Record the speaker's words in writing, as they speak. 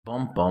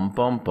Bum bum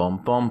bum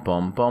bum bum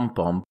bum bum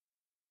bum.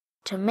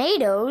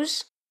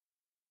 Tomatoes?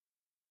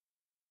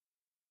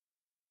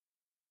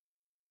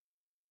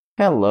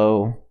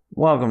 Hello,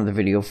 welcome to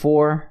video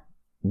 4.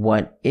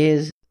 What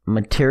is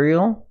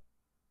material?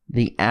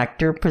 The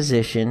actor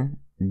position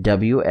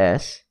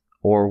WS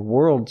or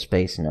world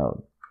space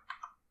node.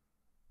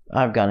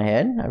 I've got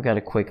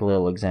a quick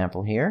little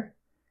example here.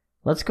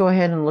 Let's go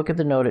ahead and look at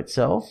the node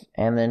itself,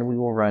 and then we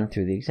will run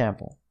through the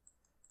example.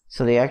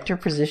 So the actor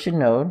position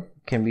node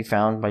can be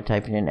found by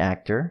typing in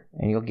actor,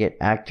 and you'll get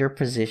actor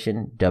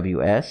position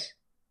WS,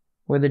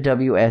 where the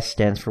WS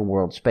stands for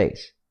world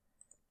space.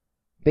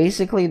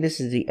 Basically, this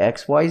is the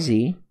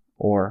XYZ,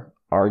 or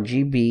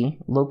RGB,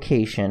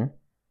 location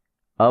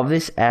of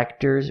this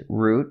actor's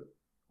root,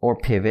 or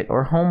pivot,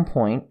 or home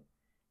point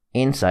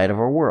inside of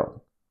our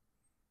world.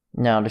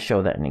 Now, to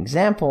show that an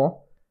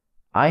example,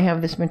 I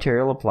have this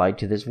material applied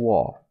to this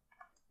wall.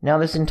 Now,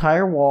 this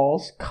entire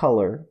wall's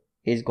color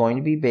is going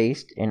to be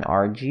based in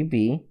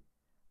RGB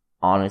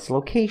on its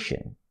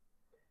location.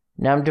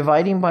 Now, I'm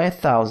dividing by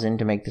 1,000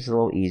 to make this a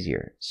little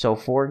easier. So,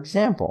 for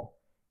example,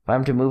 if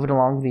I'm to move it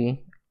along the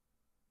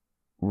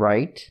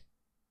right,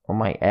 or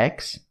my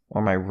X,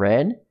 or my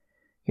red,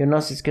 you'll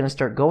notice it's going to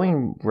start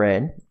going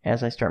red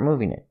as I start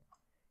moving it.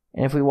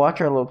 And if we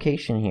watch our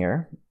location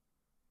here,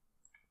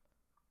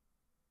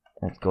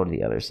 let's go to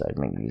the other side,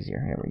 make it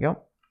easier. Here we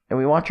go. And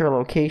we watch our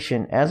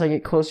location, as I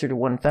get closer to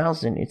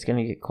 1,000, it's going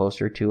to get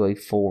closer to a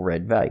full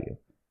red value.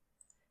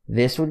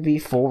 This would be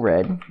full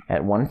red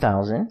at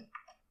 1,000.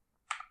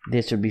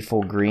 This would be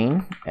full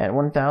green at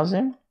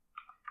 1,000.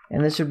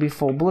 And this would be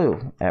full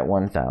blue at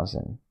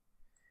 1,000.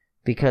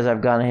 Because I've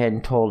gone ahead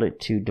and told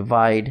it to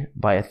divide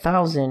by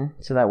 1,000,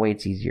 so that way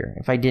it's easier.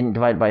 If I didn't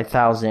divide by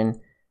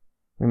 1,000,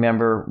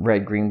 remember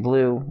red, green,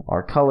 blue,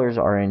 our colors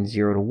are in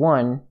 0 to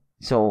 1.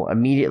 So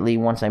immediately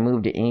once I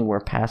moved it anywhere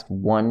past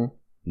 1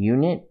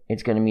 unit,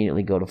 it's going to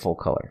immediately go to full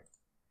color.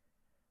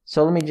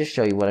 So let me just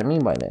show you what I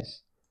mean by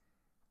this.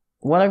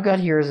 What I've got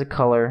here is a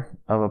color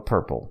of a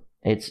purple.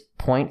 It's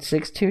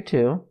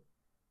 0.622,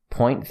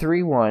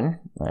 0.31,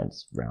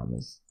 let's round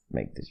this,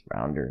 make this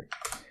rounder,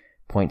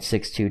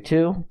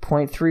 0.622,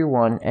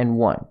 0.31, and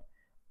 1,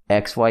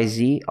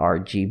 XYZ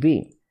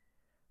RGB.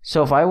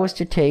 So if I was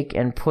to take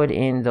and put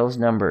in those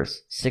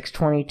numbers,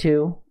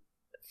 622,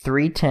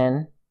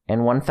 310,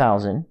 and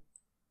 1,000,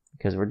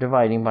 because we're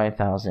dividing by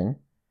 1,000,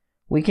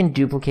 we can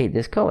duplicate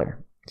this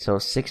color. So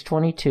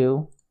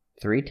 622,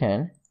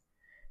 310,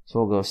 so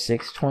we'll go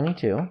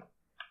 622,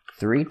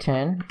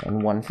 310,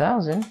 and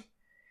 1,000.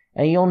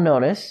 And you'll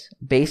notice,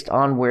 based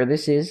on where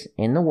this is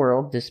in the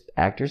world, this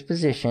actor's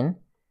position,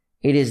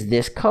 it is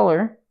this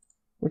color,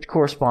 which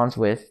corresponds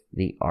with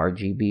the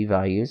RGB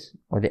values,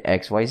 or the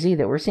XYZ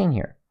that we're seeing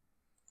here.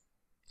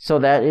 So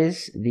that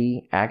is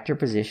the actor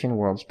position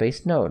world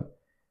space node.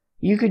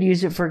 You could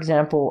use it, for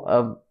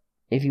example,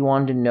 if you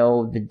wanted to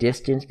know the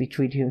distance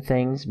between two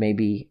things,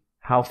 maybe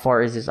how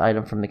far is this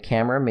item from the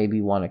camera, maybe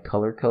you want to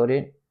color code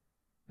it.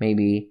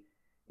 Maybe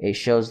it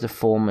shows the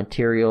full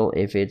material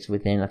if it's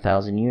within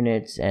 1,000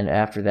 units, and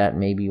after that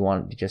maybe you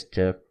want it just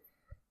to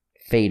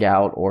fade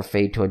out or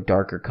fade to a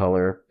darker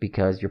color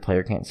because your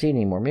player can't see it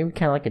anymore. Maybe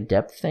kind of like a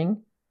depth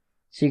thing.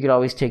 So you could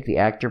always take the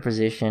actor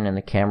position and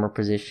the camera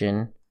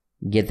position,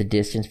 get the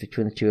distance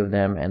between the two of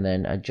them, and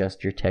then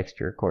adjust your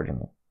texture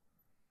accordingly.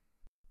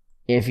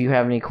 If you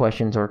have any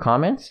questions or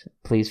comments,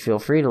 please feel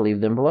free to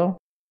leave them below.